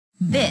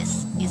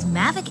This is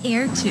Mavic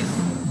Air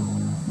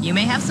 2. You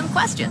may have some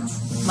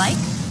questions, like...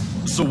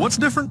 So what's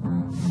different?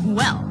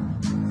 Well,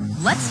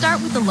 let's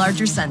start with the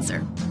larger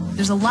sensor.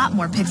 There's a lot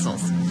more pixels,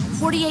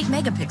 48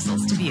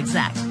 megapixels to be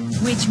exact,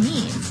 which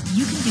means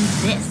you can do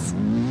this.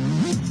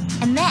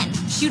 And then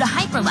shoot a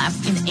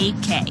hyperlapse in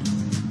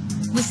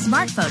 8K. With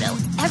Smart Photo,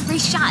 every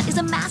shot is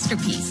a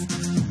masterpiece.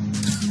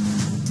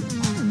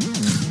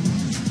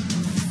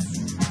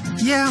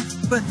 Yeah,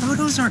 but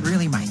photos aren't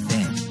really my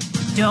thing.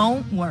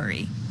 Don't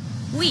worry.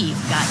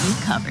 We've got you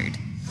covered.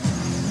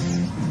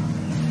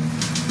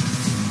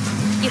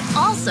 It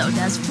also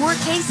does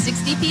 4K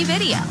 60p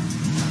video.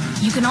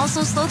 You can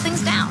also slow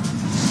things down.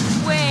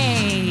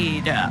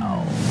 Way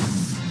down.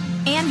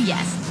 And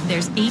yes,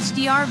 there's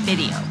HDR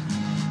video.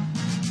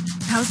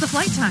 How's the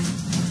flight time?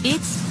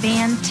 It's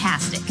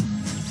fantastic.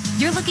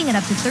 You're looking at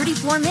up to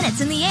 34 minutes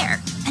in the air,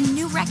 a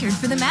new record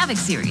for the Mavic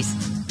series.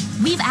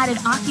 We've added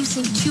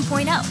OcuSync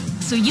 2.0,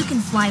 so you can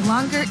fly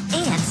longer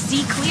and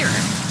see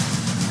clearer.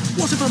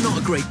 What if I'm not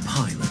a great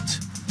pilot?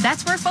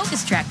 That's where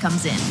Focus Track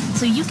comes in,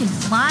 so you can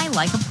fly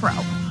like a pro.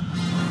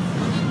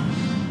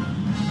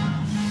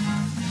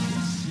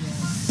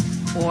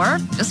 Or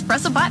just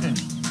press a button.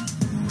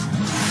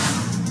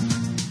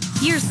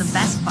 Here's the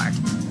best part.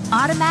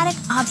 Automatic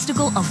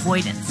obstacle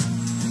avoidance.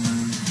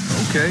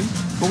 Okay,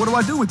 but what do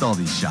I do with all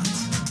these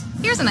shots?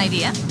 Here's an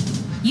idea.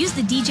 Use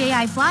the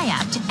DJI Fly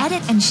app to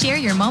edit and share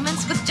your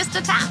moments with just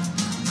a tap.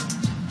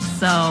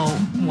 So,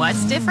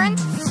 what's different?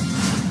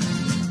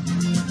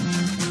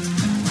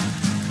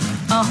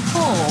 A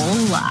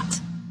whole lot.